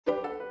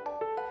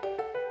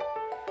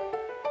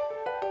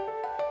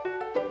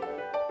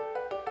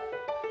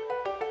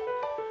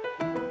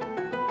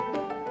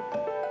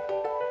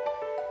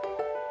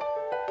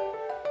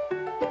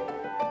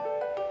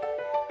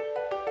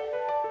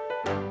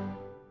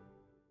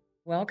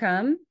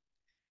Welcome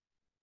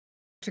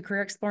to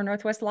Career Explorer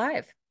Northwest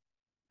Live.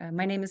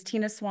 My name is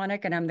Tina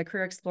Swanek, and I'm the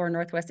Career Explorer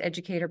Northwest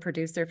Educator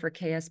Producer for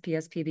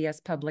KSPS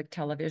PBS Public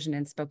Television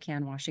in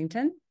Spokane,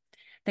 Washington.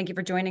 Thank you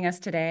for joining us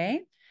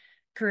today.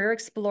 Career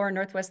Explorer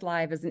Northwest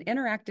Live is an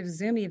interactive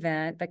Zoom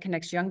event that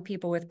connects young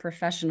people with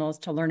professionals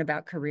to learn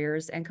about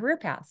careers and career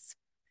paths.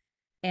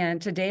 And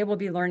today we'll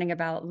be learning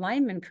about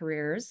lineman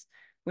careers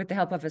with the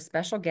help of a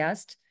special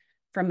guest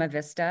from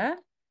Avista,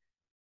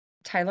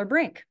 Tyler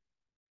Brink.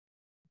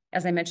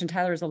 As I mentioned,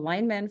 Tyler is a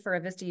lineman for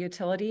Avista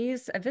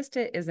Utilities.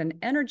 Avista is an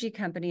energy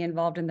company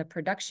involved in the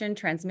production,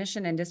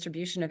 transmission, and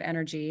distribution of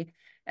energy,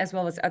 as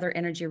well as other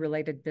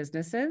energy-related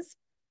businesses.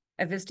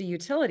 Avista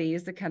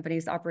Utilities, the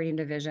company's operating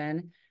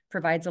division,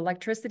 provides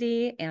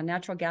electricity and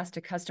natural gas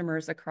to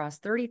customers across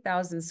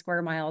 30,000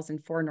 square miles in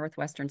 4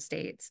 northwestern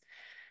states.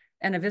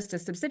 An Avista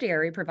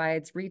subsidiary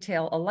provides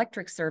retail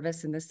electric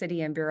service in the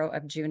city and borough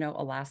of Juneau,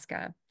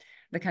 Alaska.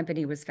 The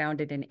company was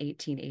founded in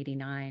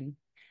 1889.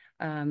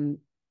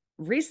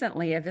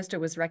 Recently, Avista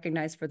was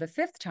recognized for the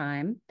 5th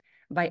time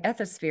by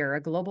Ethisphere, a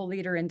global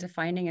leader in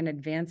defining and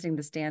advancing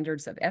the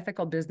standards of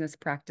ethical business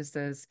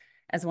practices,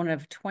 as one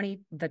of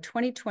the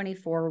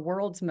 2024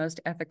 world's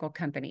most ethical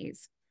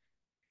companies.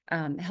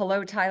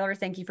 Hello, Tyler.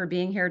 Thank you for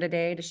being here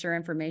today to share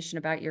information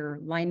about your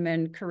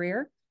lineman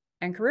career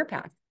and career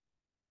path.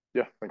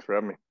 Yeah, thanks for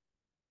having me.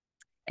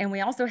 And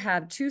we also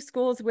have 2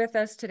 schools with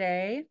us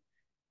today.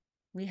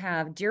 We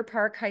have Deer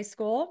Park High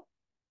School,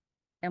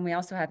 and we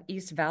also have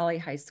East Valley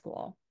High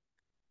School.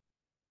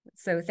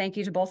 So thank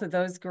you to both of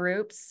those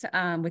groups.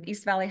 With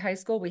East Valley High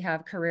School, we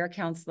have career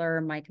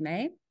counselor Mike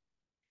May.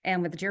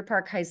 And with Deer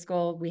Park High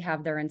School, we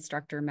have their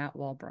instructor, Matt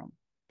Walbrom.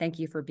 Thank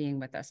you for being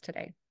with us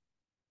today.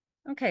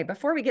 Okay,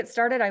 before we get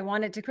started, I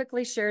wanted to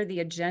quickly share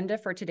the agenda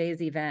for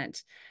today's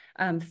event.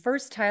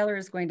 First, Tyler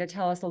is going to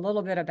tell us a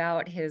little bit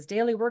about his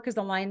daily work as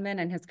a lineman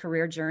and his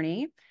career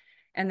journey.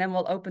 And then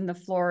we'll open the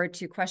floor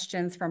to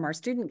questions from our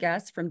student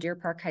guests from Deer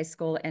Park High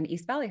School and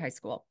East Valley High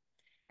School.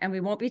 And we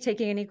won't be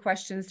taking any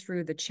questions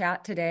through the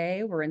chat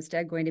today. We're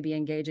instead going to be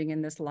engaging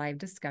in this live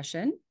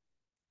discussion.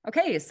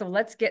 Okay, so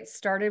let's get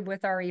started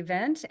with our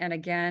event. And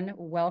again,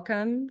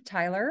 welcome,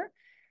 Tyler.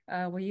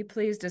 Will you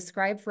please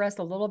describe for us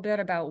a little bit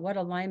about what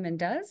a lineman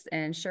does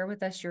and share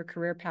with us your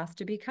career path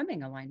to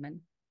becoming a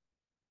lineman?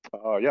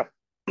 Yeah.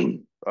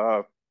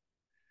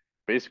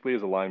 Basically,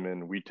 as a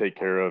lineman, we take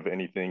care of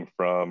anything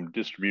from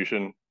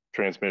distribution,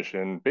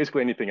 transmission,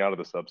 basically anything out of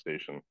the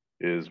substation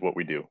is what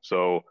we do.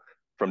 So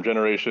from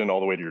generation all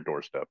the way to your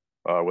doorstep,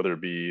 whether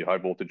it be high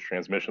voltage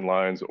transmission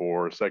lines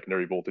or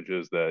secondary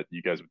voltages that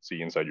you guys would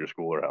see inside your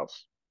school or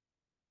house.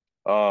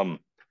 I'm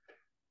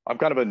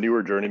kind of a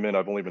newer journeyman.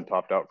 I've only been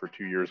topped out for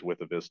 2 years with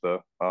Avista,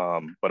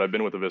 but I've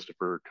been with Avista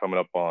for coming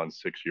up on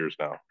 6 years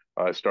now.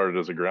 I started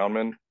as a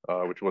groundman,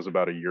 which was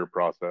about a year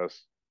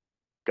process.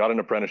 Got an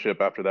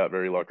apprenticeship after that,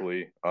 very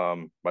luckily.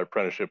 My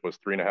apprenticeship was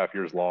 3.5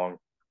 years long, of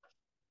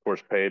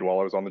course, paid while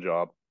I was on the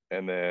job.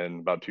 And then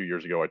about 2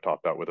 years ago, I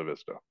topped out with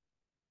Avista.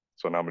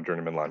 So now I'm a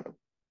journeyman lineman.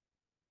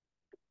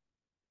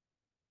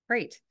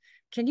 Great.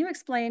 Can you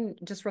explain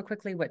just real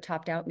quickly what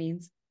topped out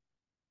means?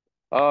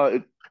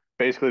 It's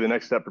basically the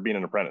next step for being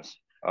an apprentice.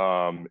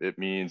 It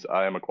means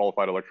I am a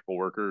qualified electrical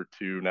worker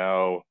to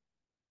now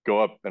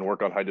go up and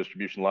work on high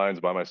distribution lines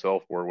by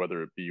myself, or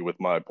whether it be with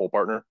my pole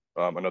partner,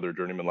 another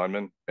journeyman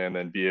lineman, and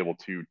then be able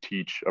to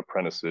teach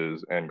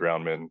apprentices and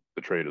groundmen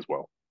the trade as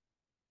well.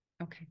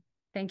 Okay,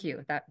 thank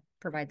you. That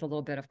provides a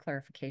little bit of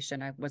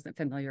clarification. I wasn't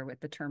familiar with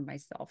the term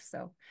myself.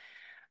 So,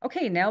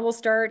 okay, now we'll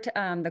start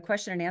the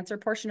question and answer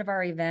portion of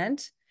our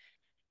event.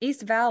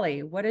 East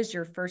Valley, what is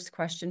your first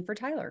question for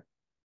Tyler?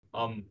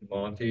 I'm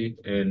Monty,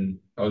 and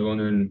I was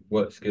wondering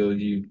what skills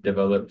you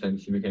developed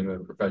since you became a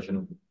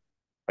professional.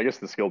 I guess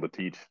the skill to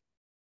teach.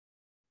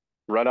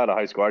 Right out of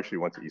high school, I actually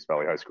went to East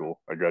Valley High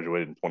School. I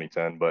graduated in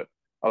 2010, but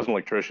I was an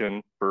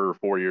electrician for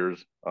 4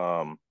 years,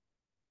 a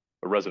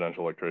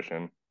residential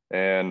electrician,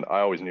 and I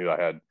always knew I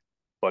had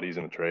buddies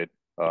in the trade.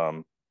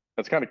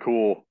 It's kind of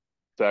cool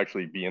to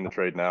actually be in the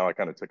trade now. I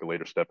kind of took a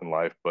later step in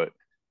life, but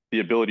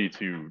the ability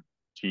to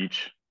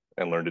teach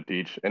and learn to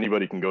teach,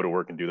 anybody can go to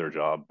work and do their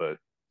job, but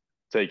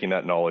taking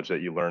that knowledge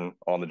that you learn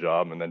on the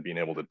job and then being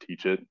able to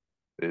teach it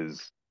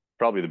is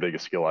probably the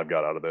biggest skill I've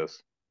got out of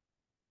this.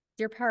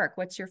 Deer Park,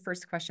 what's your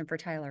first question for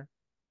Tyler?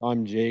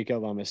 I'm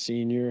Jacob. I'm a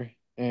senior.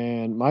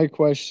 And my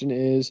question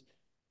is,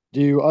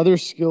 do other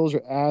skills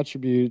or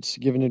attributes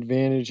give an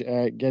advantage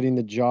at getting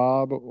the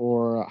job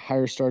or a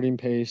higher starting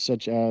pay,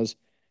 such as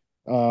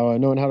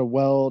knowing how to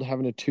weld,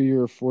 having a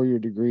 2-year or 4-year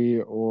degree,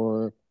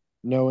 or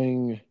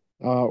knowing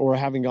or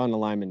having gone to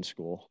lineman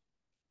school?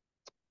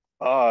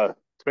 To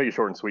make it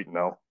short and sweet,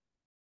 no.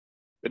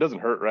 It doesn't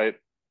hurt, right?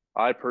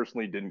 I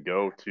personally didn't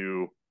go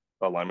to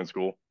a lineman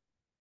school.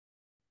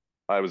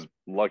 I was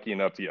lucky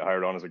enough to get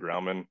hired on as a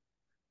groundman,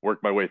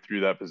 work my way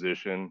through that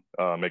position,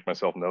 make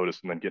myself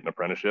noticed, and then get an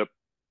apprenticeship.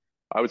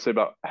 I would say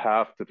about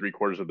half to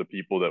 3/4 of the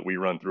people that we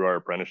run through our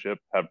apprenticeship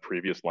have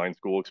previous line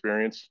school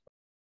experience.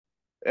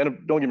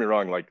 And don't get me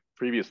wrong, like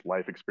previous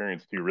life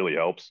experience too really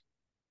helps.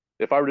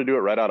 If I were to do it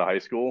right out of high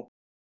school,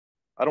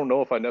 I don't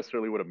know if I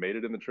necessarily would have made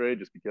it in the trade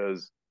just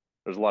because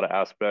there's a lot of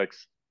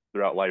aspects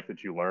throughout life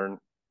that you learn,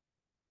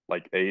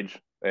 like age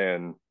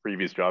and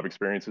previous job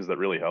experiences that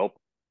really help.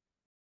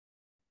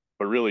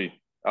 But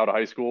really, out of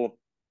high school,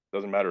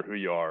 doesn't matter who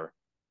you are.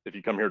 If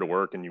you come here to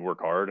work and you work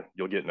hard,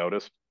 you'll get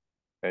noticed,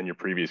 and your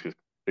previous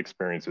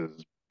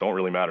experiences don't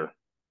really matter.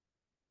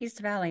 East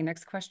Valley,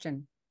 next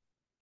question.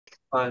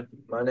 Hi,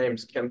 my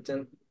name's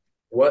Kempton.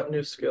 What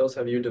new skills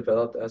have you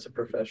developed as a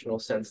professional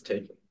since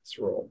taking this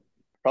role?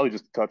 Probably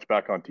just to touch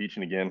back on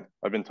teaching again.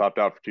 I've been topped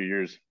out for 2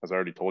 years, as I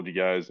already told you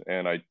guys,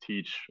 and I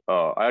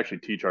actually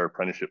teach our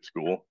apprenticeship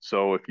school.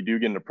 So if you do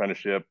get an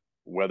apprenticeship,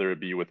 whether it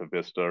be with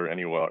Avista or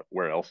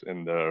anywhere else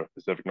in the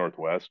Pacific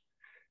Northwest,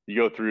 you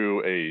go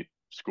through a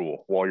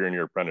school while you're in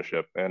your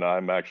apprenticeship. And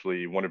I'm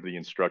actually one of the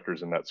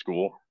instructors in that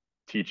school,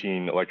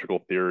 teaching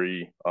electrical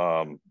theory,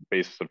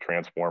 basis of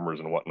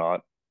transformers and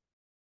whatnot.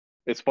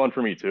 It's fun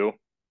for me too.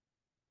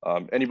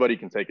 Anybody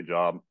can take a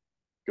job,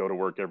 go to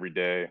work every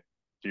day,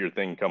 do your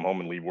thing, come home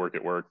and leave work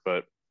at work.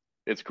 But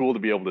it's cool to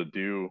be able to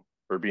do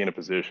or be in a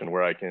position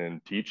where I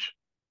can teach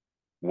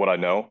what I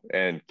know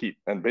and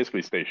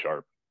basically stay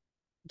sharp.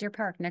 Deer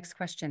Park, next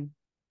question.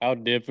 How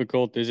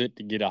difficult is it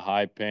to get a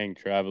high-paying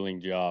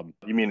traveling job?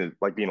 You mean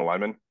like being a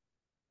lineman?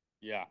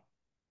 Yeah.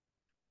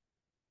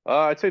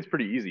 I'd say it's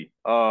pretty easy.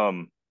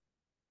 How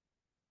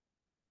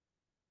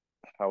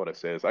would I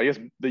say this? I guess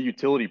the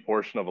utility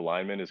portion of a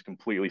lineman is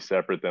completely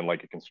separate than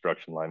like a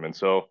construction lineman.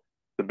 So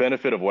the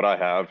benefit of what I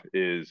have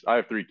is I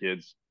have 3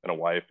 kids and a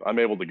wife. I'm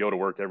able to go to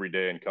work every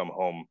day and come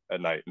home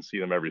at night and see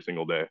them every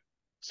single day.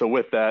 So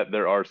with that,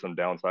 there are some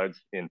downsides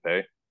in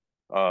pay.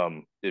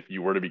 If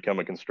you were to become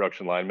a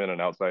construction lineman,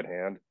 an outside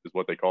hand is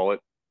what they call it,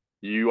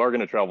 you are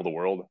going to travel the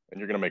world and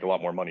you're going to make a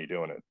lot more money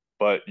doing it.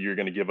 But you're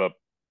going to give up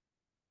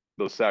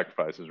those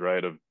sacrifices,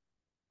 right? Of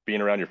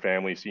being around your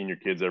family, seeing your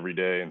kids every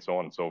day, and so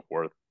on and so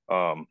forth.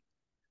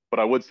 But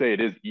I would say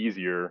it is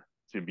easier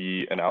to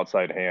be an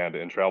outside hand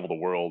and travel the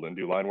world and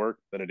do line work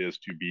than it is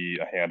to be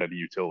a hand at a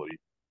utility.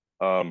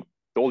 The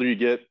older you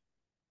get,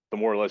 the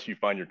more or less you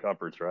find your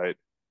comforts, right?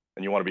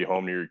 And you want to be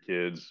home to your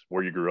kids,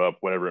 where you grew up,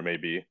 whatever it may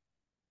be.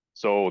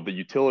 So the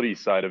utility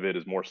side of it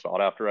is more sought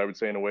after, I would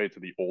say, in a way, to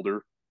the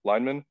older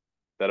linemen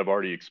that have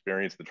already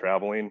experienced the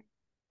traveling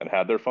and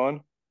had their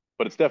fun.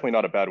 But it's definitely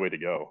not a bad way to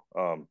go.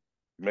 You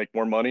make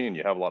more money and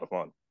you have a lot of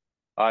fun.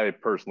 I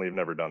personally have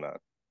never done that.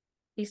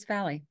 East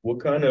Valley.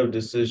 What kind of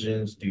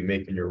decisions do you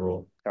make in your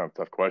role? Kind of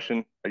tough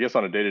question. I guess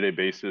on a day-to-day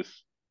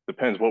basis,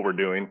 depends what we're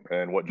doing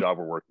and what job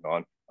we're working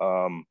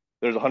on.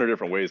 There's 100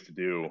 different ways to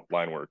do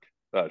line work.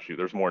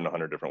 There's more than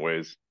 100 different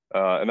ways.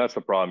 And that's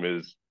the problem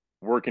is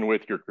working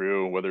with your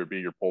crew, whether it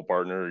be your pole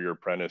partner, your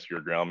apprentice,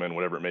 your groundman,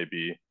 whatever it may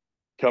be,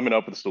 coming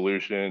up with a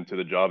solution to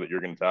the job that you're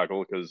going to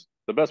tackle. Because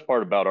the best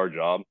part about our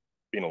job,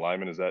 being a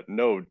lineman, is that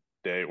no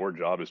day or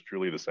job is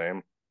truly the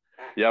same.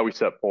 Yeah, we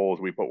set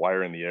poles, we put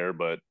wire in the air,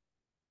 but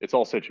it's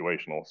all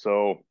situational.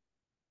 So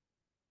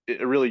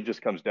it really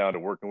just comes down to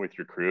working with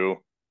your crew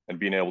and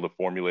being able to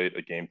formulate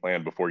a game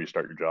plan before you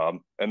start your job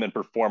and then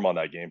perform on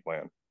that game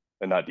plan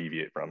and not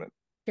deviate from it.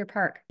 Deer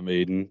Park.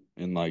 Aiden,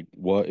 and like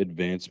what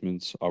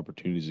advancements,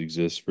 opportunities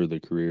exist for the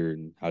career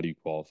and how do you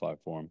qualify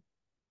for them?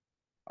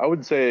 I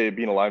would say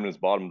being a lineman is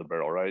bottom of the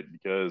barrel, right?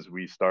 Because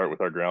we start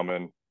with our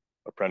groundman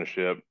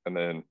apprenticeship and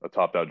then a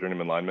topped out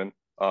journeyman lineman.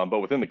 But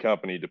within the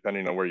company,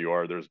 depending on where you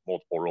are, there's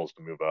multiple roles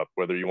to move up,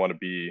 whether you want to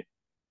be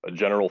a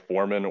general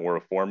foreman or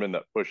a foreman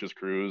that pushes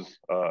crews,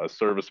 a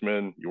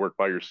serviceman, you work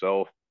by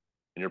yourself,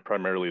 and you're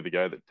primarily the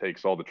guy that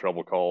takes all the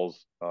trouble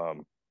calls,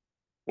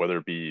 whether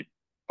it be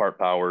part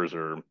powers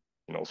or,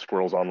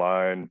 squirrels on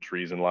line,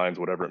 trees and lines,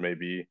 whatever it may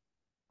be.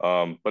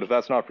 But if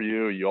that's not for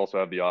you, you also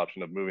have the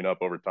option of moving up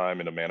over time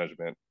into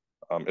management,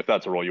 if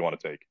that's a role you want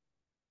to take.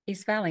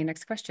 East Valley,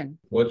 next question.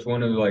 What's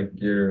one of like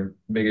your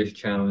biggest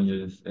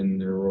challenges in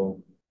your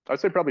role? I'd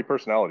say probably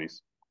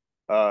personalities.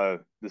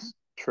 This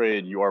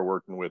trade, you are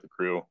working with a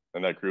crew,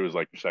 and that crew is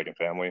like your second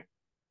family.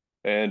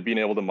 And being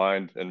able to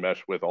mind and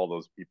mesh with all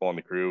those people on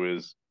the crew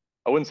is,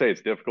 I wouldn't say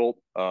it's difficult,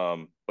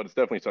 but it's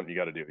definitely something you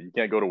got to do. You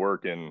can't go to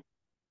work and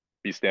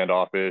be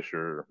standoffish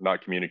or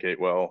not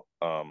communicate well.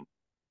 And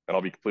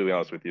I'll be completely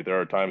honest with you, there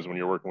are times when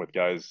you're working with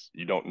guys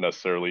you don't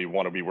necessarily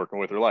want to be working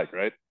with or like,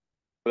 right?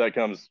 But that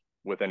comes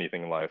with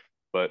anything in life.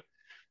 But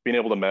being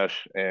able to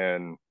mesh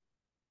and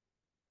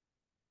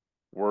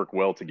work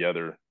well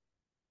together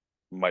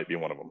might be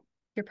one of them.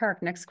 Deer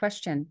Park, next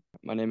question.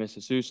 My name is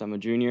Jesus. I'm a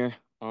junior.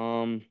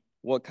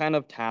 What kind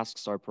of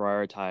tasks are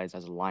prioritized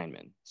as a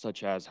lineman,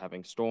 such as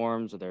having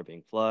storms or there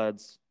being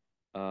floods,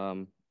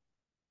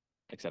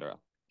 etc.?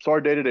 So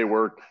our day-to-day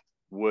work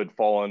would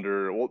fall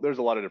under, well, there's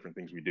a lot of different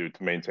things we do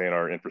to maintain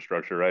our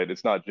infrastructure, right?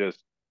 It's not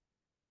just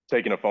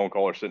taking a phone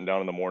call or sitting down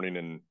in the morning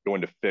and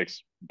going to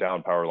fix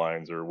down power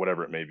lines or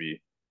whatever it may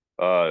be.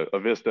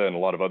 Avista and a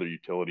lot of other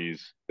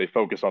utilities, they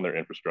focus on their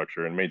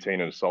infrastructure and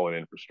maintaining a solid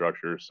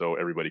infrastructure so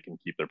everybody can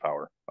keep their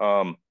power.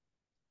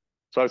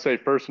 So I'd say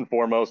first and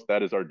foremost,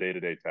 that is our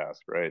day-to-day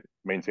task, right?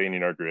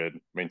 Maintaining our grid,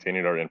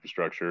 maintaining our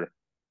infrastructure.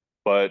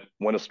 But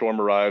when a storm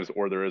arrives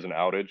or there is an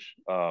outage,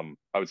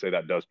 I would say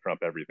that does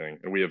trump everything.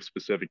 And we have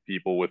specific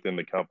people within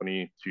the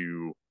company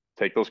to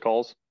take those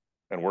calls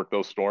and work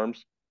those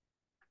storms.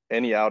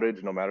 Any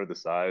outage, no matter the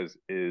size,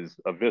 is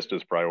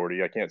Avista's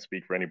priority. I can't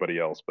speak for anybody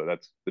else, but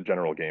that's the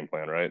general game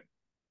plan, right?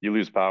 You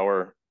lose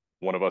power,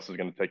 one of us is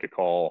going to take a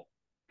call,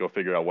 go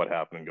figure out what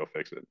happened and go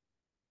fix it.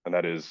 And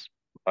that is,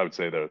 I would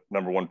say, the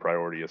number one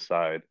priority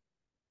aside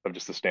of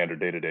just the standard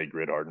day-to-day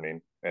grid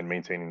hardening and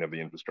maintaining of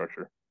the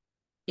infrastructure.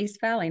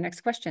 East Valley,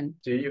 next question.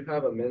 Do you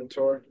have a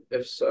mentor?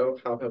 If so,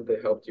 how have they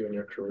helped you in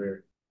your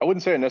career? I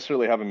wouldn't say I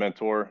necessarily have a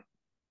mentor.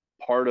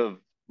 Part of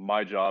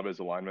my job as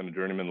a lineman, a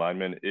journeyman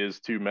lineman,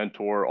 is to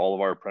mentor all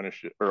of our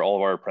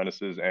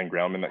apprentices and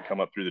groundmen that come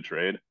up through the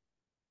trade.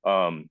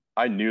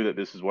 I knew that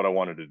this is what I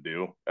wanted to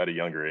do at a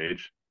younger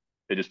age.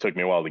 It just took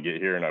me a while to get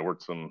here, and I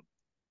worked some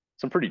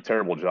pretty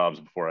terrible jobs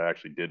before I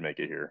actually did make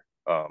it here,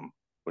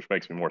 which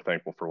makes me more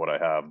thankful for what I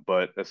have.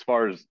 But as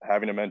far as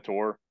having a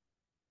mentor,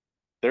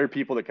 there are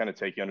people that kind of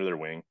take you under their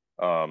wing.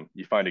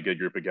 You find a good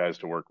group of guys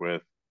to work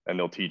with, and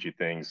they'll teach you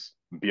things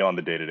beyond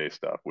the day-to-day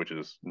stuff, which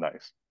is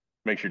nice.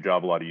 Makes your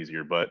job a lot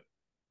easier, but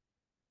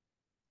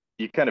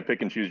you kind of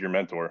pick and choose your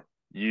mentor.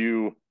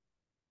 I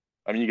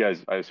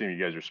assume you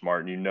guys are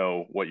smart and you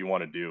know what you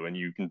want to do, and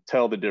you can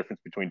tell the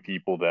difference between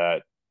people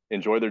that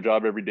enjoy their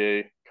job every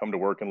day, come to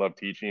work and love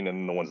teaching,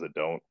 and the ones that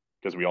don't,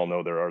 because we all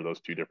know there are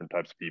those two different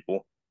types of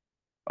people.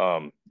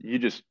 You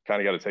just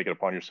kind of got to take it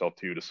upon yourself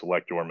too to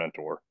select your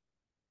mentor,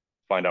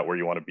 find out where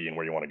you want to be and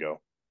where you want to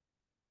go.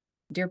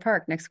 Deer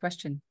Park, next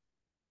question.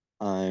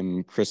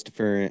 I'm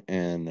Christopher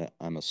and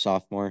I'm a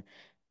sophomore.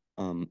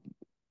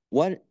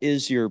 What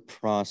is your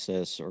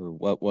process, or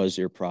what was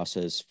your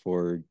process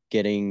for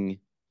getting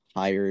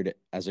hired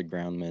as a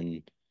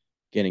groundman,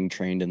 getting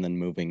trained, and then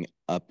moving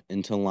up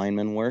into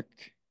lineman work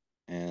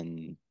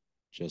and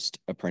just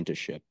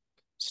apprenticeship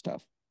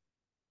stuff?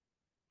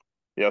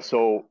 Yeah,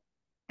 so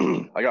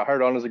I got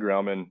hired on as a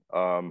groundman.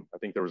 I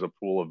think there was a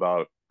pool of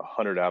about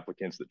 100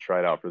 applicants that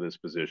tried out for this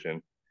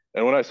position.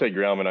 And when I say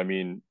groundman, I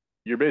mean,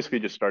 you're basically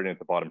just starting at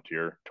the bottom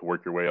tier to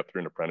work your way up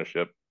through an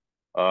apprenticeship.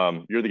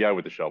 You're the guy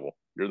with the shovel.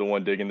 You're the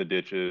one digging the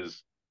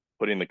ditches,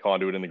 putting the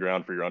conduit in the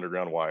ground for your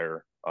underground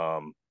wire,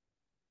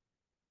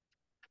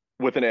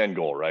 with an end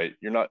goal, right?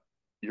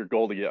 Your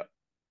goal to get,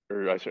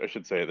 or I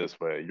should say it this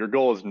way, your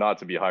goal is not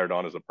to be hired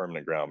on as a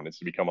permanent groundman. It's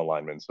to become a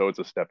lineman. So it's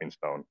a stepping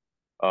stone.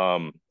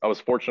 I was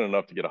fortunate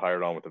enough to get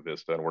hired on with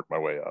Avista and work my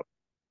way up.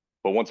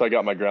 But once I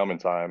got my groundman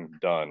time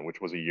done,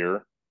 which was a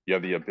year, you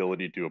have the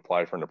ability to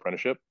apply for an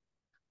apprenticeship.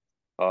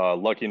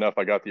 Lucky enough,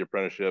 I got the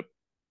apprenticeship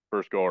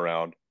first go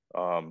around.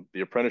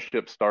 The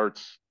apprenticeship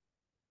starts,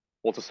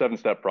 well, it's a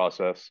 7-step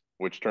process,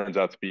 which turns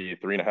out to be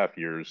 3.5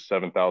 years,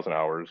 7,000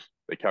 hours.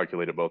 They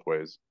calculate it both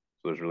ways.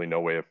 So there's really no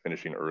way of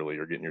finishing early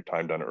or getting your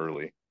time done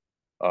early.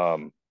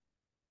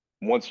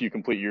 Once you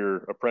complete your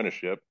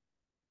apprenticeship,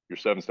 your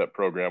 7-step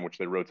program, which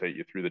they rotate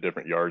you through the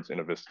different yards in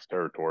Avista's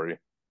territory,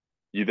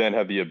 you then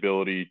have the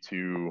ability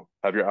to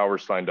have your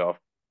hours signed off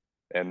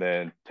and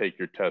then take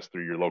your test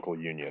through your local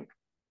union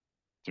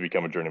to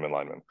become a journeyman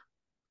lineman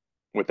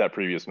with that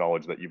previous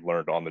knowledge that you've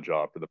learned on the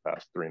job for the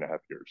past 3.5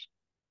 years.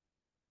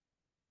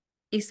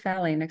 East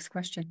Valley, next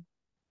question.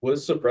 What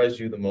surprised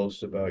you the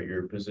most about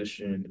your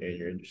position in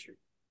your industry?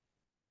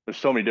 There's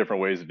so many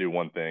different ways to do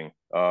one thing.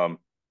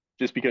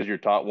 Just because you're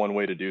taught one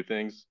way to do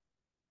things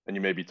and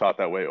you may be taught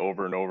that way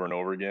over and over and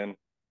over again,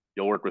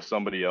 you'll work with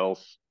somebody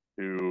else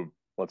who,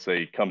 let's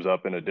say, comes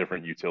up in a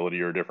different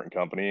utility or a different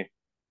company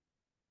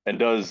and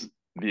does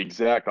the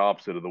exact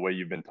opposite of the way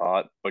you've been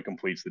taught, but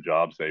completes the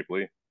job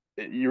safely.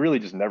 You really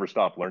just never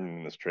stop learning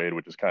in this trade,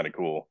 which is kind of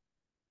cool.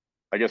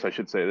 I guess I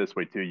should say it this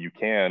way too. You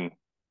can,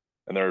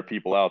 and there are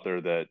people out there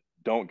that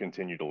don't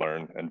continue to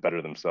learn and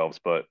better themselves,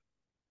 but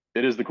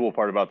it is the cool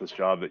part about this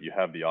job that you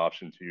have the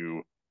option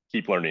to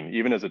keep learning.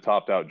 Even as a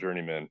topped out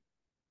journeyman,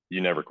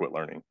 you never quit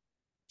learning.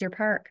 Deer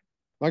Park.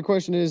 My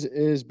question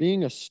is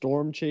being a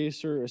storm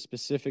chaser a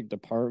specific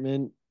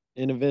department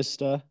in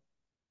Avista?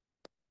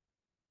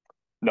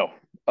 No.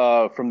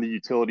 From the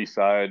utility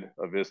side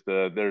of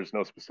Avista, there's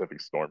no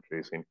specific storm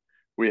chasing.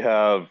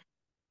 I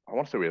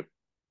want to say we have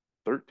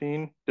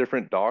 13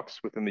 different docks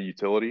within the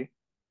utility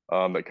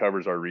that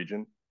covers our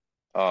region.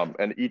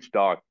 And each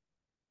dock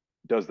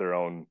does their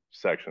own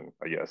section,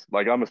 I guess.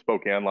 Like, I'm a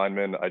Spokane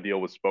lineman. I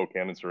deal with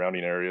Spokane and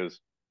surrounding areas.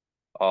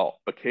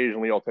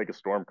 Occasionally I'll take a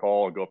storm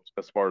call and go up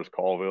as far as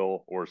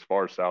Colville or as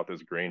far south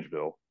as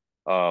Grangeville.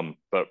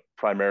 But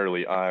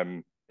primarily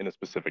I'm in a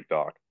specific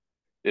dock.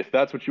 If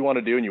that's what you want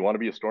to do and you want to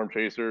be a storm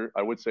chaser,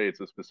 I would say it's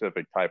a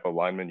specific type of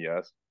lineman,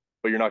 yes,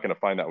 but you're not going to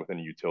find that within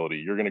a utility.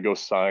 You're going to go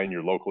sign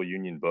your local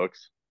union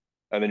books,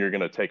 and then you're going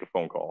to take a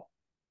phone call.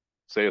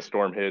 Say a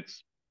storm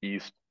hits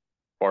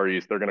far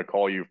east, they're going to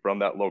call you from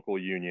that local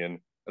union,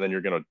 and then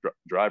you're going to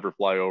drive or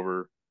fly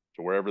over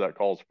to wherever that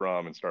call's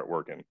from and start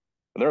working.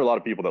 And there are a lot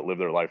of people that live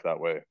their life that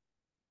way.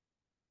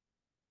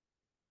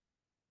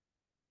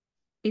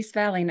 East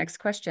Valley, next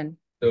question.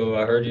 So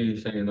I heard you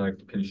saying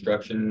like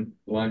construction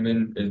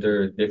linemen. Is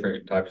there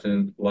different types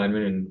of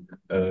linemen,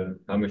 and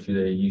how much do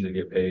they usually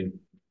get paid?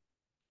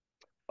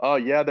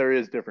 Yeah, there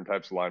is different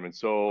types of linemen.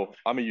 So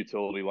I'm a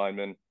utility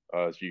lineman,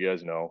 as you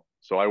guys know.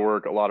 So I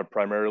work a lot of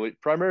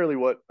primarily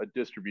what a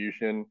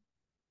distribution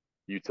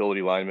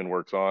utility lineman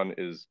works on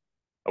is,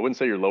 I wouldn't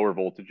say your lower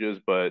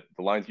voltages, but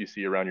the lines you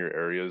see around your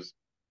areas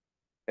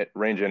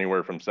range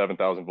anywhere from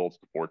 7,000 volts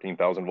to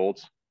 14,000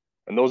 volts.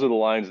 And those are the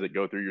lines that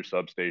go through your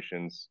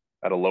substations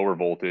at a lower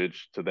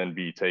voltage to then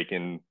be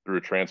taken through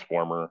a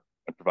transformer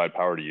and provide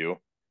power to you.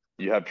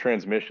 You have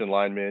transmission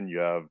linemen, you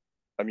have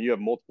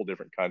multiple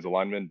different kinds of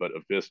linemen, but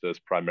Avista is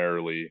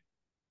primarily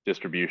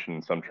distribution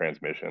and some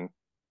transmission.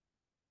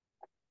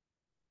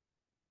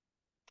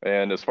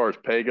 And as far as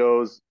pay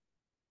goes,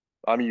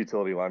 I'm a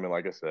utility lineman,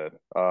 like I said.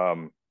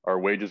 Our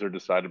wages are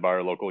decided by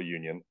our local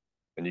union,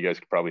 and you guys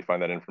could probably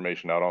find that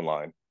information out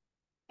online.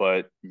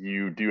 But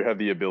you do have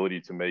the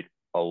ability to make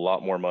a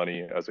lot more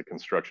money as a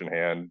construction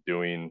hand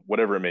doing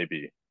whatever it may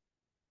be.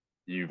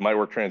 You might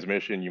work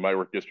transmission, you might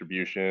work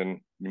distribution,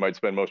 you might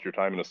spend most of your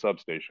time in a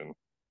substation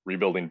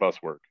rebuilding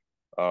bus work.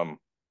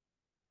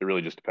 It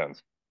really just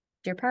depends.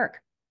 Deer Park.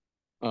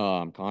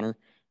 I'm Connor.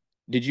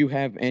 Did you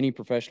have any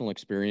professional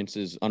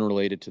experiences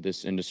unrelated to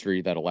this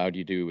industry that allowed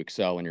you to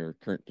excel in your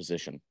current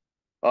position?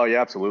 Oh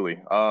yeah, absolutely.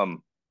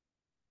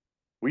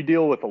 We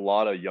deal with a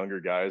lot of younger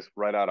guys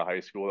right out of high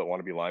school that want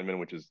to be linemen,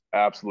 which is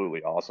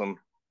absolutely awesome.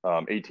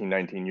 18,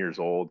 19 years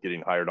old,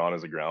 getting hired on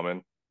as a groundman.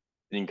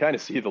 And you can kind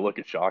of see the look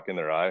of shock in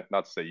their eye.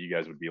 Not to say you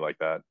guys would be like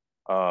that.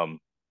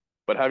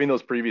 But having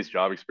those previous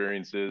job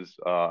experiences,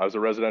 I was a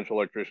residential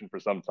electrician for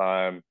some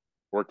time,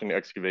 worked in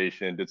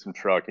excavation, did some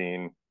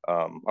trucking.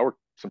 I worked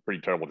some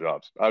pretty terrible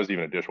jobs. I was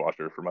even a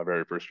dishwasher for my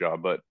very first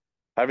job. But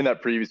having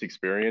that previous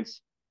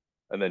experience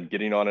and then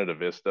getting on at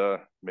Avista,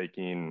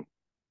 making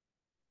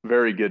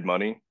very good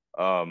money,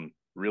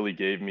 really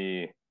gave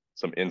me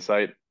some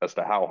insight as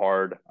to how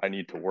hard I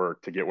need to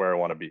work to get where I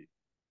want to be.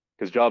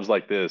 Because jobs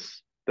like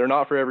this, they're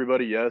not for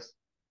everybody, yes,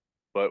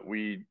 but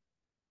we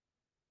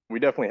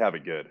definitely have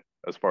it good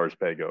as far as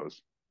pay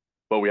goes.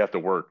 But we have to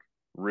work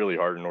really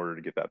hard in order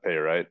to get that pay,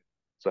 right?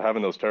 So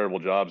having those terrible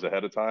jobs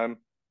ahead of time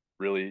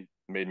really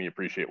made me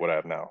appreciate what I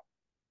have now.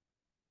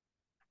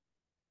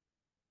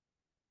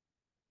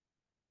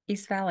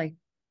 East Valley.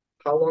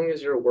 How long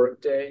is your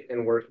work day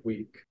and work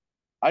week?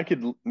 I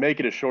could make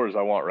it as short as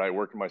I want, right?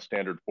 Working my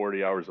standard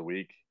 40 hours a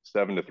week,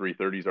 7 to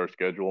 3:30 is our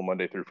schedule,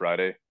 Monday through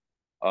Friday.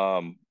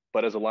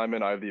 But as a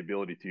lineman, I have the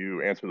ability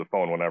to answer the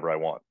phone whenever I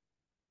want.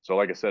 So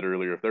like I said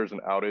earlier, if there's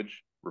an outage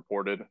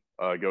reported,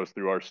 it goes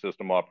through our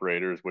system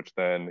operators, which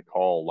then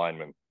call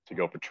linemen to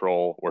go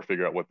patrol or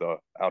figure out what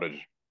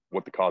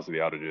the cause of the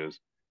outage is.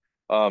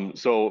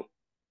 So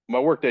my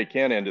workday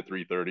can end at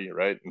 3:30,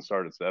 right, and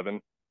start at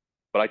 7,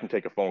 but I can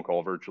take a phone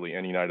call virtually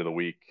any night of the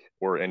week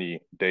or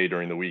any day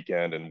during the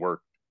weekend and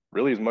work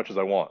really as much as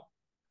I want.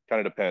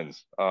 Kind of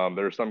depends.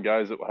 There are some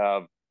guys that will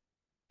have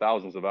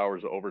thousands of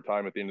hours of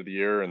overtime at the end of the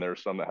year, and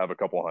there's some that have a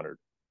couple hundred.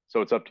 So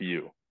it's up to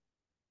you.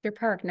 Deer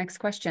Park. Next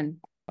question.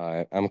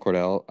 I'm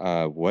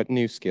Cordell. What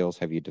new skills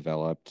have you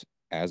developed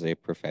as a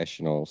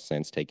professional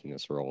since taking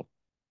this role?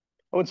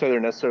 I wouldn't say they're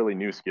necessarily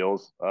new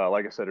skills.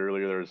 Like I said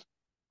earlier, there's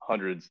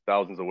hundreds,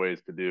 thousands of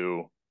ways to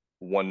do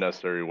one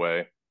necessary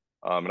way.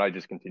 And I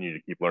just continue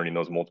to keep learning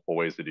those multiple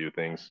ways to do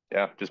things.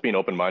 Yeah, just being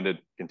open-minded,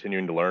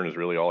 continuing to learn is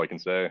really all I can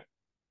say.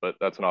 But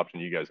that's an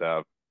option you guys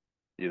have,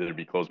 either to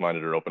be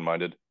closed-minded or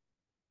open-minded.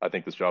 I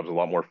think this job's a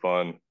lot more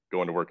fun,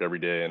 going to work every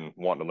day and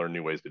wanting to learn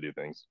new ways to do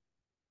things.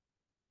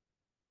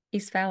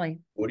 East Valley.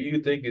 What do you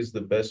think is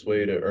the best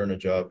way to earn a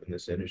job in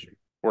this industry?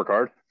 Work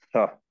hard,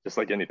 just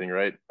like anything,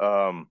 right?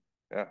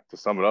 Yeah, to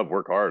sum it up,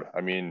 work hard.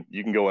 I mean,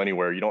 you can go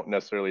anywhere. You don't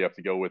necessarily have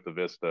to go with the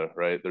Vista,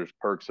 right? There's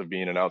perks of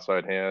being an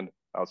outside hand,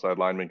 outside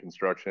lineman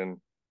construction,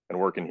 and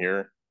working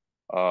here.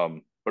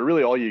 But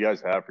really, all you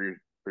guys have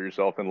for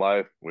yourself in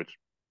life, which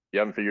you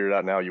haven't figured it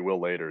out now, you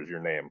will later, is your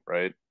name,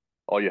 right?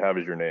 All you have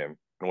is your name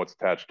and what's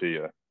attached to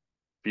you.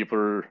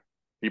 People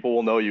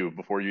will know you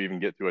before you even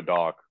get to a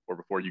dock or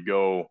before you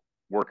go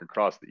work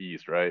across the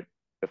east, right?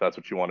 If that's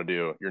what you want to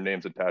do, your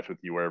name's attached with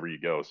you wherever you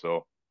go.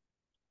 So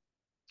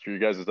you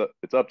guys,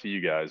 it's up to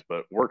you guys,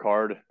 but work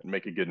hard and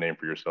make a good name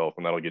for yourself,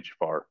 and that'll get you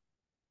far.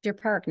 Deer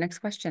Park. Next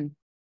question.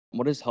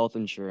 What does health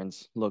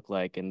insurance look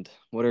like, and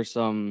what are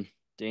some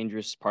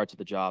dangerous parts of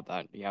the job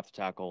that you have to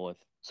tackle with?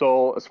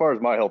 So as far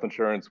as my health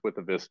insurance with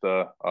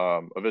Avista,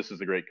 Avista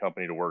is a great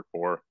company to work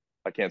for.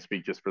 I can't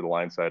speak just for the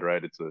line side,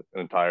 right? It's an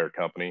entire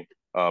company,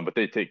 but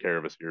they take care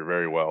of us here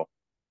very well.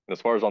 And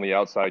as far as on the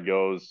outside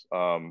goes,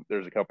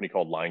 there's a company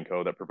called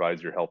Lineco that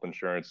provides your health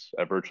insurance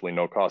at virtually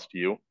no cost to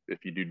you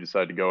if you do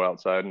decide to go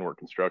outside and work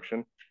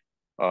construction.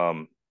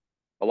 Along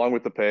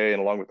with the pay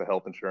and along with the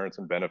health insurance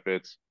and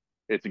benefits,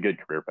 it's a good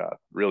career path,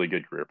 really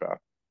good career path.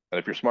 And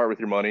if you're smart with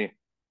your money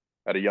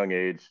at a young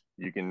age,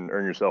 you can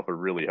earn yourself a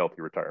really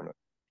healthy retirement.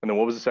 And then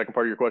what was the second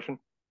part of your question?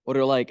 What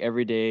are like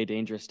everyday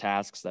dangerous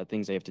tasks that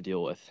things they have to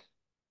deal with?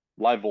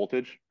 Live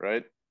voltage,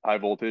 right? High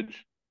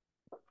voltage.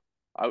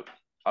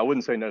 I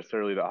wouldn't say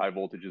necessarily that high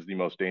voltage is the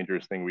most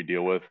dangerous thing we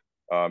deal with.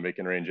 It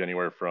can range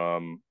anywhere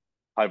from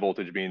high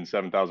voltage being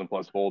 7,000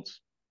 plus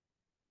volts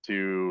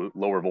to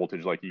lower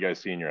voltage like you guys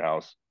see in your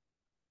house.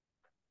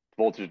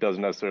 voltage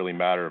doesn't necessarily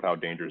matter of how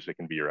dangerous it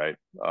can be, right?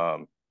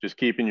 Just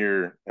keeping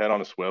your head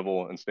on a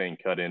swivel and staying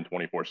cut in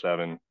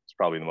 24/7 is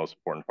probably the most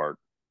important part.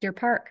 Deer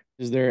Park.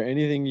 Is there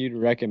anything you'd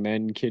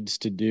recommend kids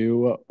to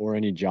do or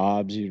any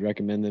jobs you'd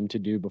recommend them to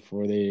do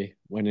before they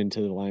went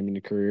into the lineman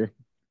career?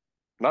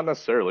 Not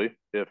necessarily.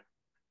 If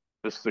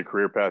this is a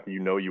career path you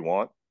know you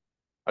want,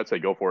 I'd say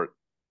go for it.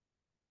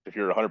 If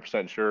you're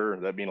 100% sure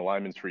that being a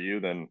lineman's for you,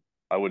 then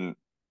I wouldn't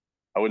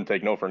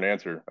take no for an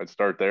answer. I'd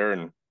start there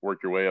and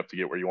work your way up to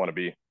get where you want to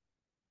be.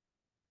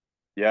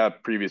 Yeah,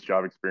 previous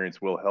job experience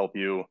will help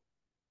you,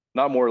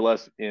 not more or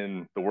less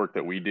in the work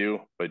that we do,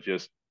 but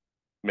just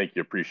make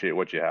you appreciate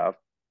what you have.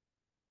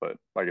 But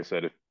like I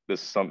said, if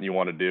this is something you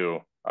want to do,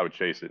 I would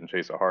chase it and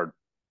chase it hard.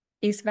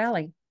 East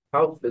Valley.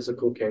 How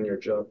physical can your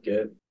job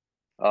get?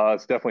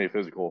 It's definitely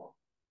a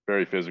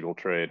very physical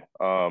trade.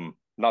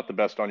 Not the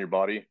best on your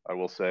body, I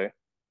will say.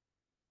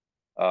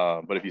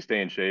 But if you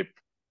stay in shape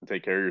and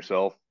take care of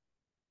yourself,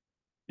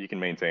 you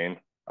can maintain.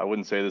 I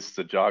wouldn't say this is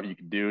a job you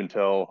can do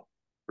until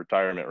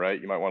retirement, right?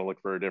 You might want to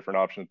look for a different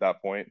option at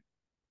that point,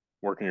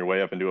 working your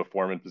way up into a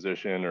foreman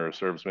position or a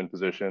serviceman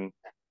position,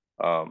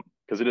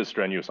 because it is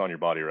strenuous on your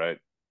body, right?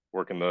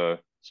 Working the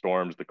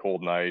storms, the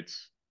cold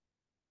nights,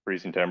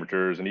 freezing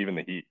temperatures, and even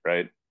the heat,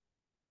 right?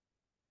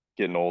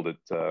 Getting old, it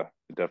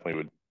definitely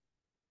would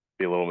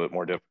be a little bit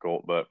more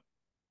difficult, but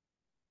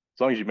as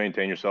long as you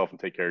maintain yourself and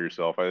take care of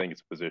yourself, I think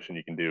it's a position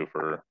you can do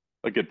for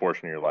a good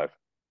portion of your life.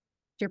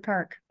 Deer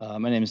Park.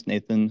 My name is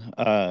Nathan.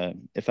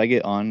 If I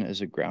get on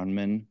as a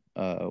groundman,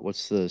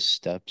 what's the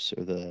steps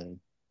or the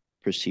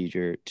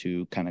procedure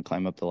to kind of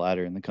climb up the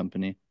ladder in the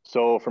company?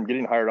 So from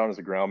getting hired on as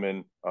a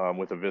groundman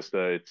with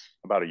Avista, it's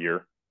about a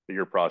year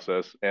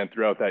process. And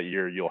throughout that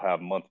year, you'll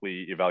have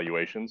monthly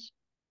evaluations,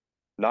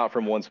 not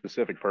from one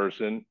specific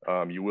person.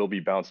 You will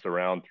be bounced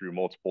around through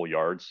multiple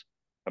yards.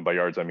 And by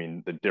yards, I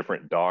mean the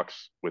different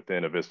docks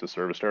within Avista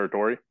service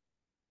territory.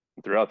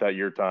 And throughout that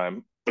year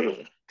time,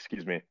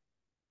 excuse me,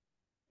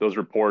 those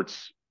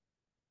reports,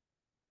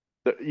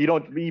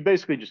 you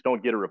basically just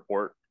don't get a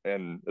report.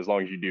 And as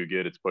long as you do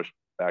get, it's pushed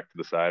back to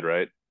the side,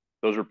 right?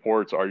 Those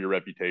reports are your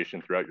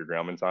reputation throughout your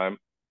groundman time.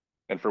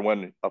 And for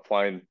when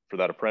applying for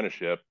that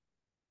apprenticeship,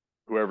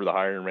 whoever the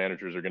hiring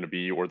managers are going to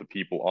be or the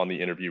people on the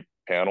interview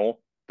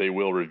panel, they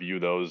will review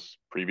those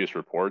previous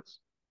reports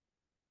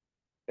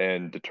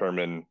and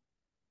determine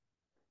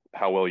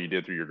how well you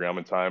did through your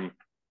groundman time.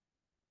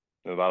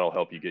 And that'll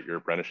help you get your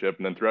apprenticeship.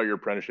 And then throughout your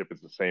apprenticeship,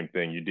 it's the same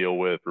thing. You deal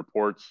with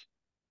reports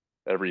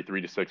every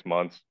 3 to 6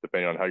 months,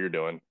 depending on how you're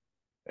doing.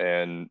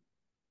 And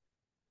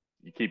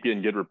you keep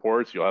getting good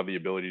reports, you'll have the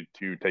ability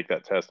to take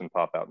that test and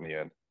pop out in the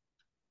end.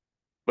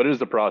 But it is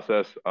the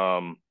process.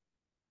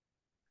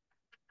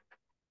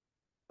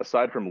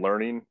 Aside from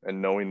learning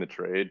and knowing the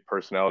trade,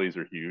 personalities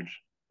are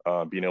huge.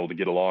 Being able to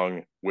get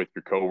along with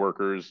your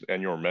coworkers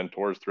and your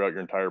mentors throughout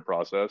your entire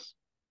process.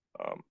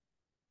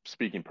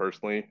 Speaking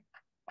personally,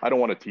 I don't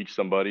want to teach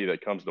somebody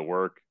that comes to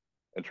work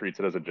and treats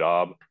it as a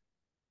job.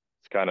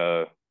 It's kind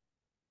of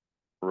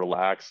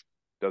relaxed,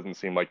 doesn't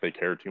seem like they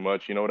care too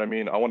much. You know what I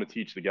mean? I want to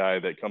teach the guy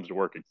that comes to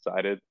work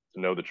excited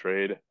to know the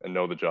trade and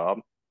know the job.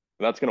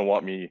 And that's going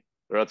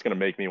to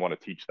make me want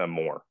to teach them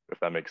more, if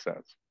that makes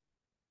sense.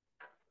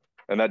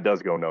 And that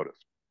does go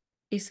noticed.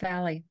 East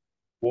Valley.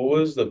 What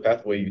was the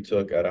pathway you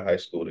took out of high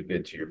school to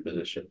get to your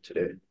position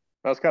today?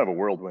 That was kind of a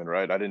whirlwind,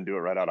 right? I didn't do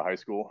it right out of high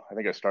school. I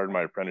think I started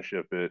my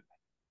apprenticeship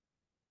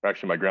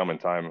actually my groundman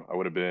time, I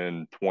would have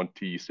been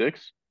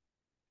 26.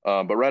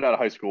 But right out of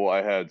high school,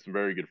 I had some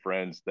very good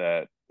friends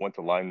that went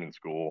to lineman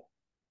school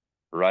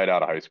right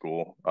out of high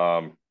school.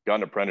 Got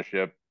an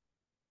apprenticeship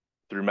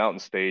through Mountain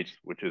States,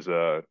 which is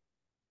a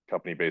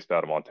company based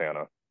out of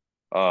Montana.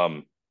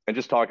 And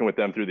just talking with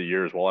them through the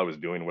years while I was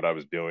doing what I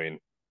was doing,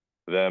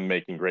 them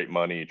making great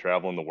money,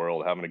 traveling the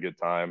world, having a good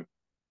time.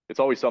 It's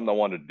always something I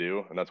wanted to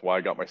do. And that's why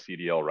I got my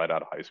CDL right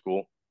out of high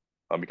school.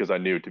 Because I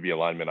knew to be a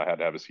lineman, I had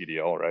to have a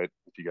CDL, right?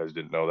 If you guys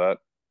didn't know that.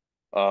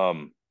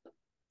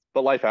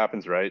 But life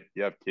happens, right?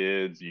 You have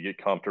kids, you get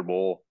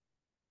comfortable.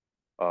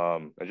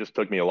 It just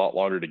took me a lot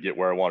longer to get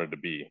where I wanted to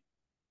be.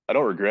 I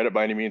don't regret it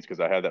by any means because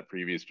I had that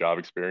previous job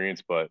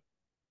experience, but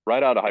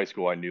right out of high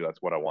school, I knew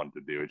that's what I wanted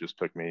to do. It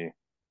took me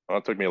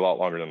a lot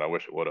longer than I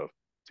wish it would have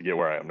to get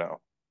where I am now.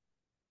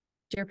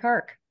 Deer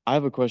Park. I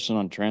have a question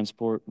on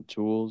transport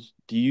tools.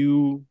 Do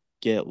you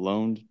get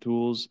loaned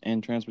tools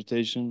and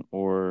transportation,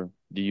 or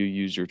do you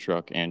use your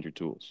truck and your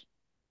tools?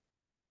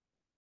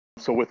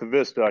 So with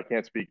Avista, I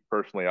can't speak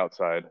personally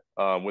outside.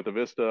 With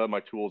Avista, my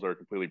tools are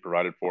completely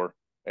provided for.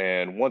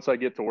 And once I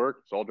get to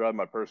work, so I'll drive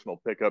my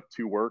personal pickup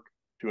to work,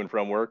 to and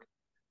from work.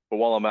 But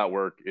while I'm at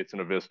work, it's an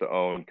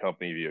Avista-owned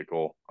company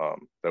vehicle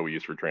that we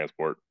use for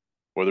transport.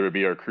 Whether it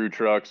be our crew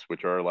trucks,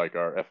 which are like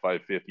our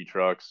F550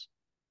 trucks,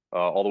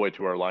 all the way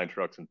to our line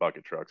trucks and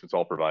bucket trucks. It's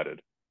all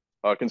provided.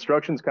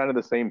 Construction's kind of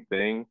the same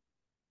thing.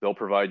 They'll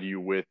provide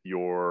you with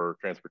your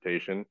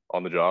transportation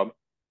on the job.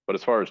 But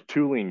as far as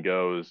tooling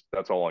goes,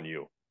 that's all on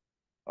you.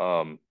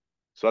 So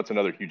that's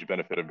another huge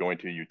benefit of going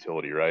to a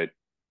utility, right?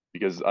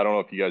 Because I don't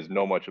know if you guys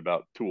know much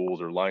about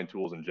tools or line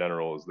tools in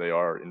general, as they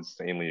are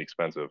insanely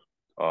expensive.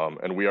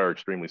 and we are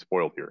extremely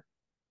spoiled here.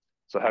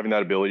 So having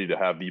that ability to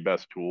have the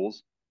best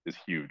tools is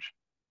huge,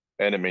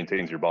 and it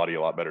maintains your body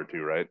a lot better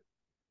too, right?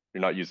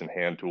 You're not using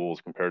hand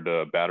tools compared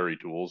to battery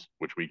tools,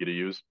 which we get to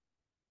use.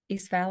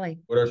 East Valley.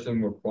 What are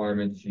some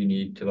requirements you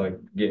need to like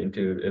get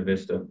into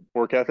Avista?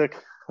 Work ethic.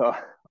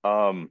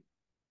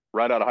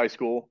 Right out of high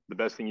school, the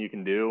best thing you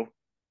can do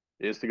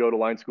is to go to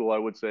line school, I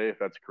would say, if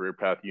that's a career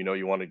path you know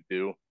you want to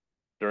do.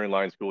 During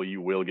line school,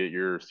 you will get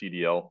your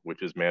CDL,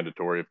 which is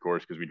mandatory, of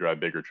course, because we drive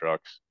bigger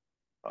trucks.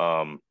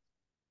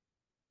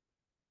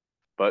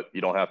 But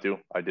you don't have to.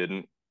 I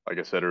didn't. Like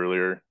I said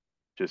earlier,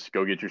 just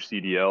go get your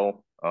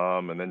CDL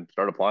and then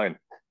start applying.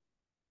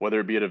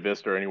 Whether it be at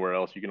Avista or anywhere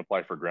else, you can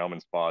apply for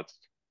groundman spots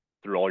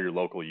through all your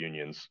local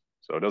unions.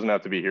 So it doesn't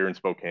have to be here in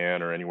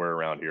Spokane or anywhere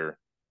around here.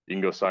 You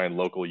can go sign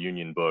local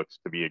union books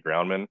to be a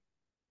groundman,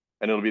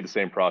 and it'll be the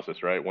same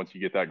process, right? Once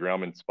you get that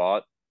groundman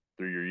spot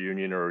through your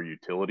union or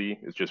utility,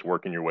 it's just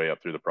working your way up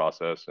through the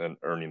process and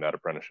earning that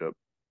apprenticeship.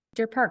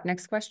 Deer Park,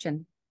 next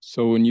question.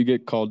 So when you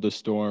get called to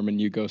storm and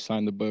you go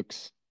sign the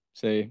books,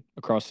 say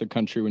across the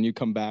country, when you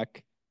come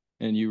back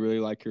and you really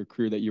like your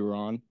crew that you were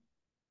on,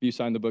 if you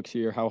sign the books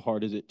here, how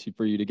hard is it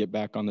for you to get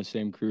back on the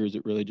same crew? Is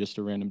it really just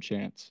a random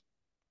chance?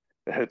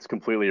 It's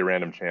completely a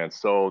random chance.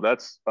 So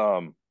that's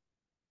a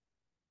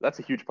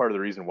huge part of the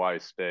reason why I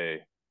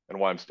stay and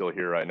why I'm still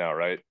here right now,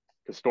 right?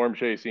 Because storm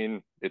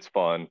chasing, it's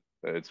fun,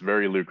 it's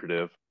very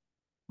lucrative,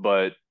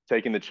 but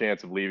taking the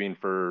chance of leaving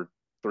for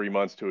 3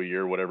 months to a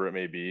year, whatever it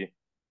may be,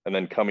 and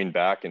then coming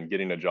back and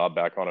getting a job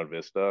back on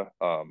Avista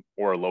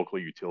or a local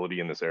utility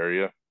in this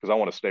area, because I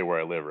want to stay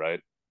where I live, right?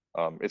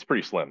 It's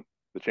pretty slim.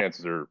 The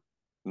chances are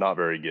not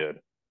very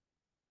good.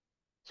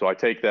 So I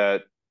take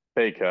that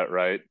pay cut,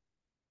 right,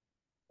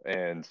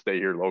 and stay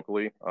here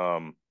locally.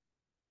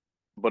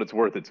 But it's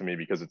worth it to me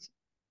because it's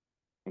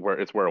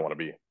where I want to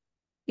be.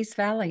 East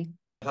Valley.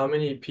 How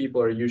many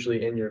people are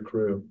usually in your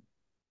crew?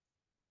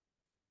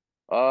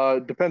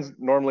 Depends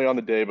normally on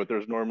the day, but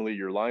there's normally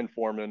your line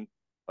foreman.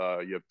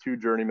 You have 2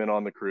 journeymen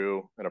on the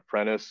crew, an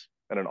apprentice,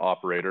 and an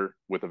operator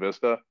with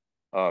Avista.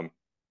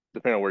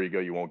 Depending on where you go,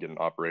 you won't get an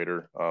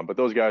operator. But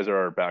those guys are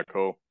our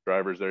backhoe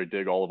drivers. They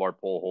dig all of our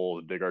pole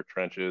holes, dig our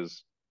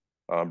trenches,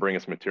 bring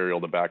us material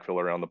to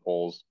backfill around the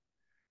poles.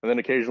 And then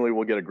occasionally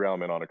we'll get a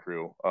groundman on a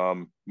crew.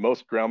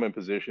 Most groundman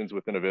positions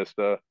within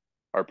Avista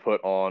are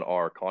put on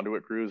our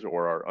conduit crews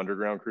or our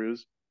underground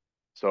crews.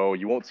 So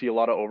you won't see a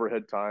lot of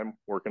overhead time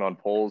working on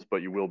poles,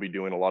 but you will be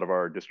doing a lot of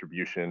our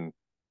distribution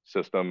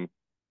system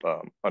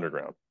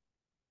underground.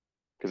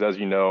 Because as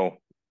you know,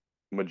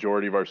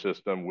 majority of our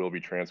system will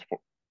be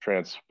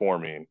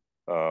transforming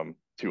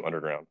to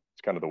underground.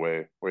 It's kind of the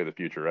way of the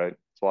future, right?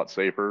 It's a lot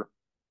safer,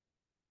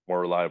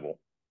 more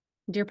reliable.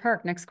 Deer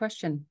Park, next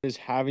question. Is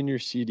having your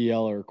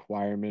CDL a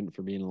requirement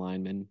for being a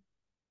lineman?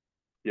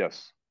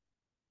 Yes,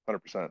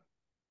 100%.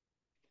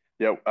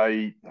 Yeah,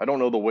 I don't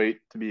know the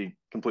weight, to be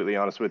completely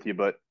honest with you,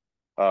 but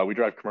we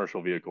drive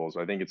commercial vehicles.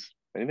 I think it's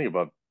anything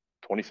above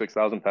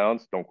 26,000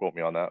 pounds. Don't quote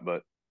me on that,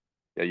 but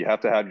yeah, you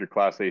have to have your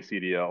Class A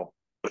CDL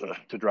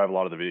to drive a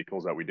lot of the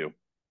vehicles that we do.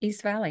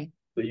 East Valley.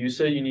 But you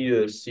said you need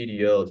a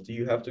CDL. Do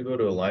you have to go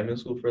to a lineman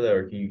school for that,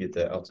 or can you get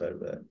that outside of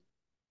that?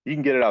 You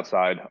can get it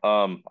outside.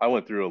 I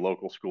went through a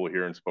local school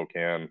here in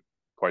Spokane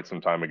quite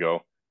some time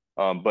ago.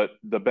 But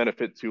the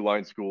benefit to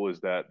line school is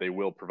that they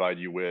will provide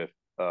you with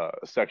a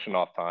section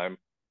off time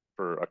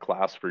for a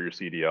class for your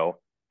CDL,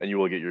 and you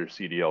will get your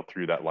CDL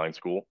through that line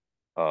school.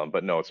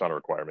 But no, it's not a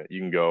requirement. You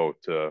can go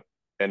to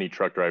any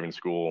truck driving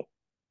school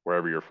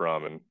wherever you're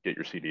from and get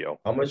your CDL.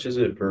 How much is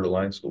it for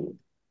line school?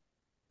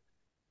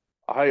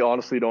 I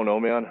honestly don't know,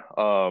 man.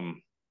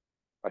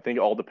 I think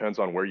it all depends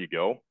on where you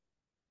go.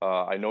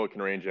 I know it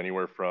can range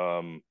anywhere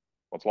from,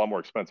 well, it's a lot more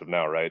expensive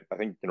now, right? I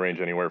think it can range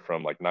anywhere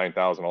from like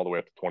 $9,000 all the way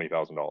up to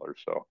 $20,000.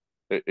 So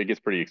it gets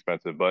pretty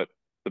expensive. But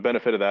the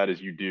benefit of that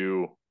is you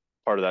do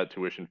part of that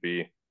tuition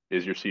fee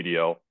is your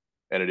CDL,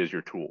 and it is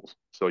your tools.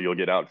 So you'll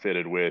get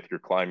outfitted with your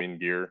climbing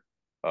gear,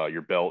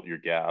 your belt, your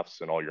gaffs,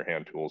 and all your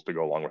hand tools to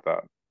go along with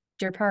that.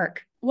 Deer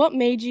Park. What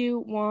made you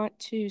want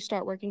to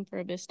start working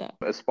for Avista?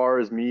 As far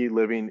as me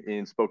living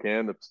in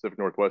Spokane, the Pacific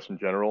Northwest in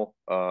general,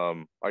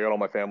 I got all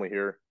my family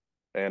here,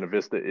 and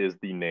Avista is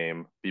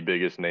the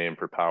biggest name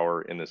for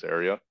power in this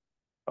area.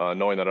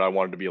 Knowing that I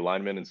wanted to be a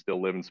lineman and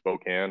still live in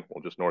Spokane,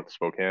 well, just north of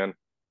Spokane,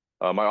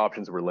 my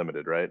options were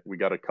limited, right? We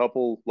got a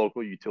couple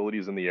local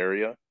utilities in the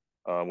area,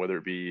 whether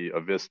it be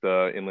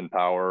Avista, Inland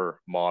Power,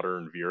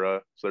 Modern,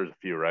 Vera. So there's a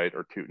few, right?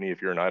 Or Kootenai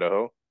if you're in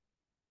Idaho.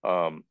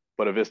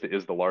 But Avista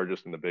is the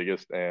largest and the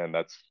biggest, and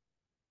that's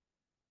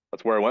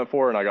where I went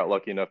for, and I got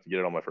lucky enough to get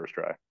it on my first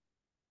try.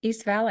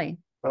 East Valley.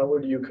 How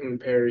would you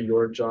compare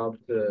your job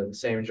to the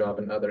same job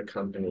in other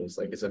companies?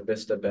 Like, is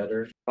Avista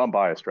better? I'm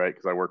biased, right?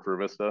 Because I work for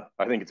Avista.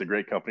 I think it's a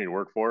great company to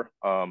work for.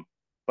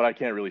 But I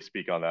can't really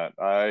speak on that.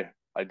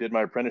 I did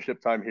my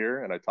apprenticeship time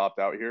here, and I topped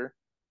out here.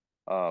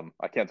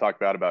 I can't talk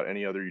bad about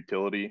any other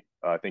utility.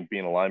 I think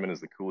being a lineman is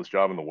the coolest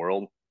job in the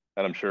world,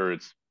 and I'm sure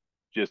it's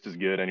just as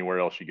good anywhere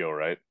else you go,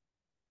 right?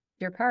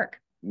 Deer Park.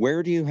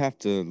 Where do you have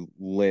to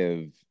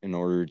live in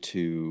order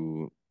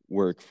to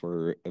work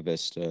for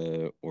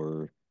Avista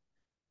or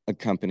a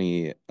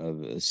company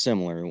of a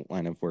similar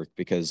line of work?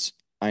 Because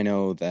I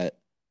know that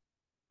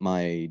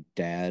my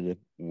dad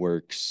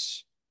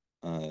works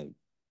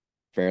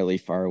fairly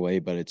far away,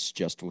 but it's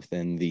just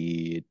within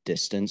the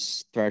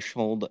distance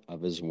threshold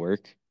of his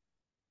work.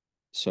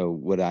 So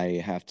would I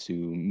have to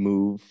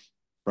move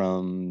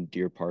from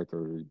Deer Park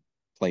or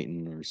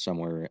Clayton or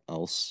somewhere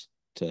else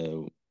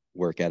to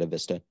work at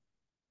Avista?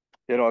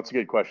 You know, it's a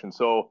good question.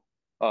 So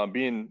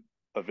being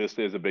Avista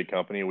is a big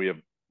company, we have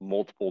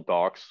multiple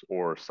docks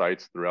or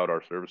sites throughout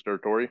our service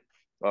territory.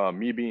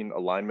 Me being a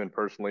lineman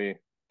personally,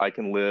 I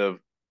can live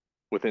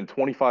within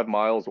 25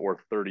 miles or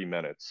 30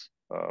 minutes,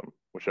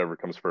 whichever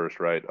comes first,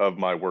 right, of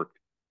my work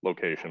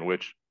location,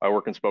 which I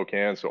work in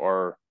Spokane. So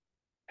our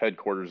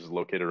headquarters is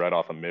located right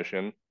off of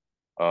Mission.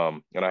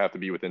 And I have to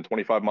be within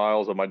 25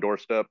 miles of my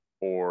doorstep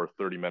or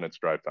 30 minutes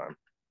drive time.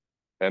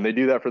 And they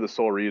do that for the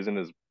sole reason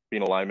is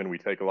being a lineman, we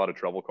take a lot of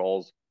trouble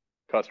calls.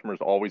 Customers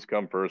always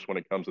come first when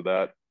it comes to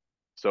that.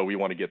 So we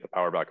want to get the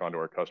power back onto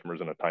our customers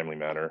in a timely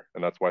manner.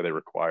 And that's why they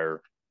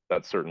require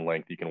that certain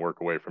length you can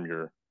work away from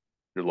your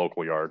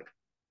local yard.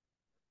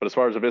 But as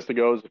far as Avista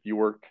goes, if you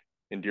work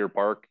in Deer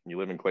Park and you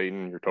live in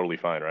Clayton, you're totally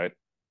fine, right?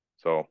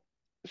 So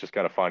it's just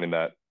kind of finding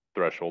that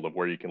threshold of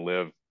where you can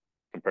live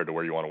compared to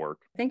where you want to work.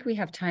 I think we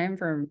have time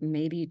for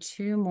maybe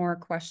 2 more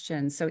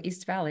questions. So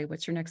East Valley,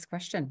 what's your next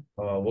question?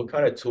 What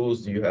kind of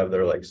tools do you have that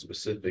are like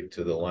specific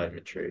to the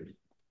lineman trade?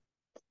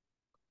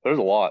 There's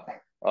a lot.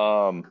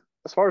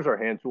 As far as our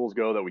hand tools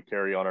go that we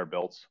carry on our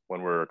belts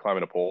when we're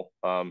climbing a pole,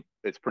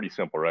 it's pretty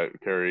simple, right? We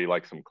carry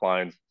like some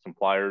clines, some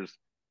pliers,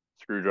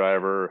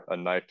 screwdriver, a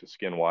knife to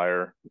skin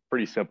wire,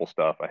 pretty simple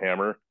stuff, a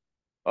hammer.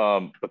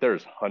 But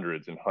there's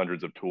hundreds and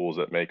hundreds of tools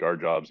that make our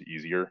jobs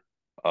easier.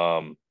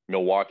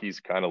 Milwaukee's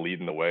kind of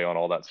leading the way on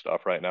all that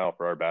stuff right now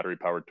for our battery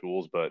powered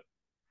tools, but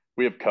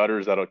we have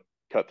cutters that'll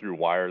cut through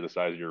wire the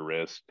size of your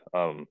wrist.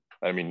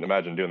 I mean,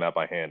 imagine doing that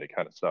by hand. It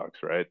kind of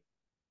sucks, right?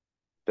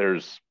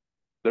 There's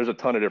a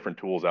ton of different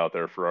tools out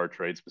there for our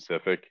trade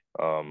specific.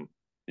 You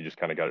just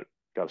kind of got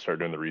to start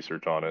doing the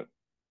research on it.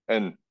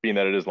 And being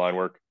that it is line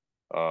work,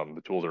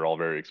 the tools are all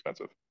very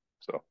expensive.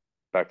 So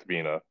back to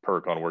being a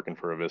perk on working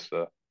for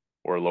Avista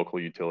or a local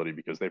utility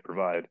because they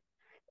provide,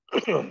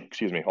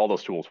 excuse me, all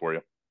those tools for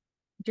you.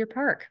 Deer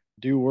Park.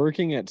 Do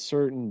working at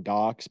certain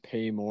docks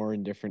pay more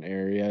in different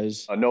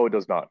areas? No, it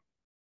does not.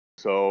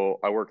 So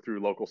I work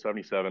through Local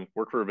 77,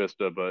 work for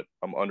Avista, but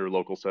I'm under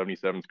Local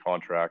 77's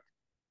contract,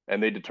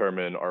 and they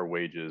determine our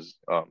wages.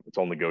 It's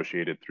all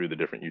negotiated through the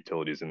different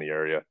utilities in the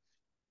area.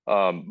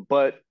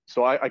 But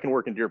so I can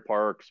work in Deer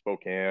Park,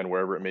 Spokane,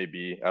 wherever it may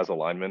be as a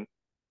lineman,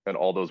 and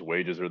all those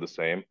wages are the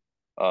same.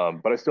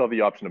 But I still have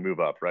the option to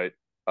move up, right?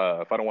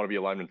 If I don't want to be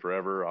a lineman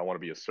forever, I want to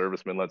be a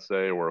serviceman, let's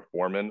say, or a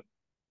foreman.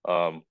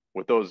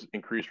 With those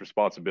increased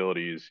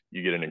responsibilities,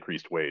 you get an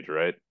increased wage,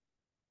 right?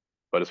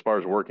 But as far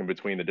as working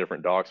between the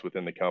different docks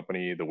within the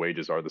company, the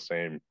wages are the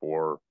same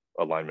for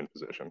a lineman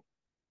position.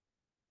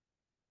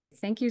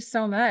 Thank you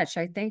so much.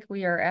 I think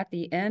we are at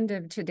the end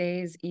of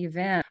today's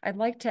event. I'd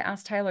like to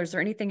ask Tyler, is there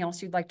anything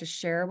else you'd like to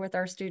share with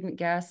our student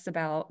guests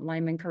about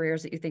lineman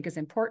careers that you think is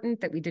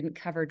important that we didn't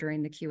cover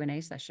during the Q&A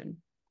session?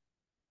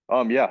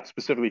 Yeah,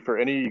 specifically for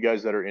any of you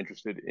guys that are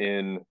interested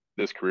in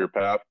this career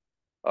path,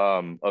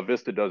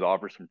 Avista does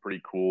offer some pretty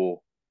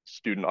cool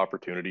student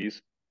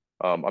opportunities.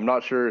 I'm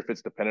not sure if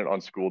it's dependent on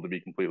school, to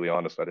be completely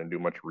honest. I didn't do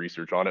much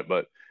research on it,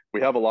 but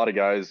we have a lot of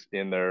guys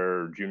in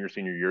their junior,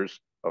 senior years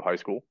of high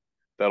school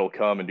that'll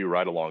come and do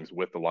ride-alongs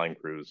with the line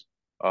crews.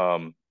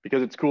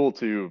 Because it's cool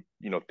to,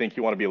 think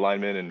you want to be a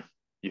lineman and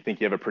you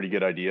think you have a pretty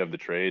good idea of the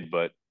trade,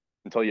 but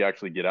until you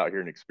actually get out here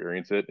and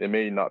experience it, it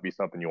may not be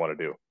something you want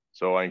to do.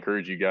 So I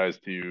encourage you guys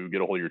to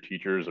get a hold of your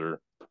teachers or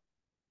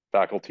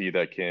faculty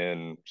that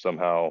can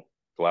somehow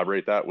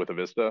collaborate that with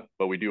Avista,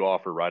 but we do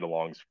offer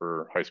ride-alongs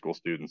for high school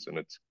students, and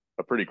it's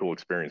a pretty cool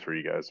experience for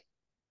you guys.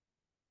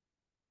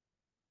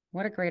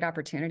 What a great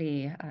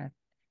opportunity.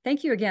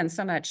 Thank you again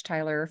so much,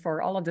 Tyler,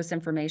 for all of this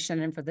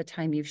information and for the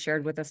time you've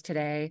shared with us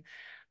today,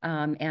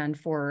 and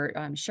for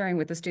sharing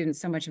with the students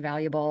so much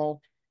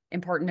valuable,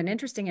 important, and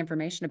interesting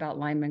information about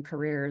lineman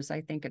careers.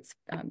 I think it's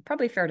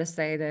probably fair to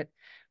say that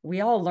we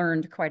all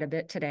learned quite a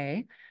bit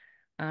today.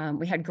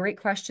 We had great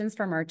questions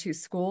from our 2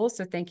 schools,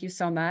 so thank you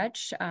so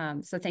much.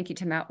 So thank you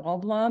to Matt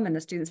Waldblum and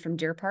the students from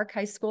Deer Park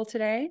High School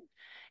today,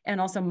 and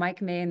also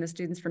Mike May and the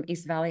students from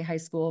East Valley High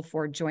School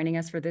for joining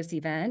us for this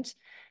event.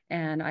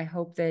 And I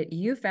hope that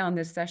you found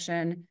this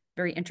session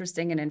very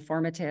interesting and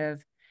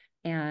informative,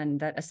 and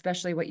that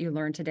especially what you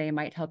learned today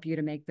might help you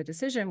to make the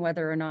decision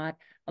whether or not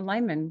a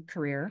lineman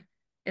career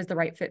is the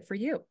right fit for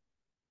you.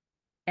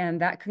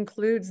 And that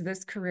concludes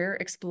this Career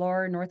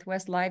Explore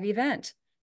Northwest Live event.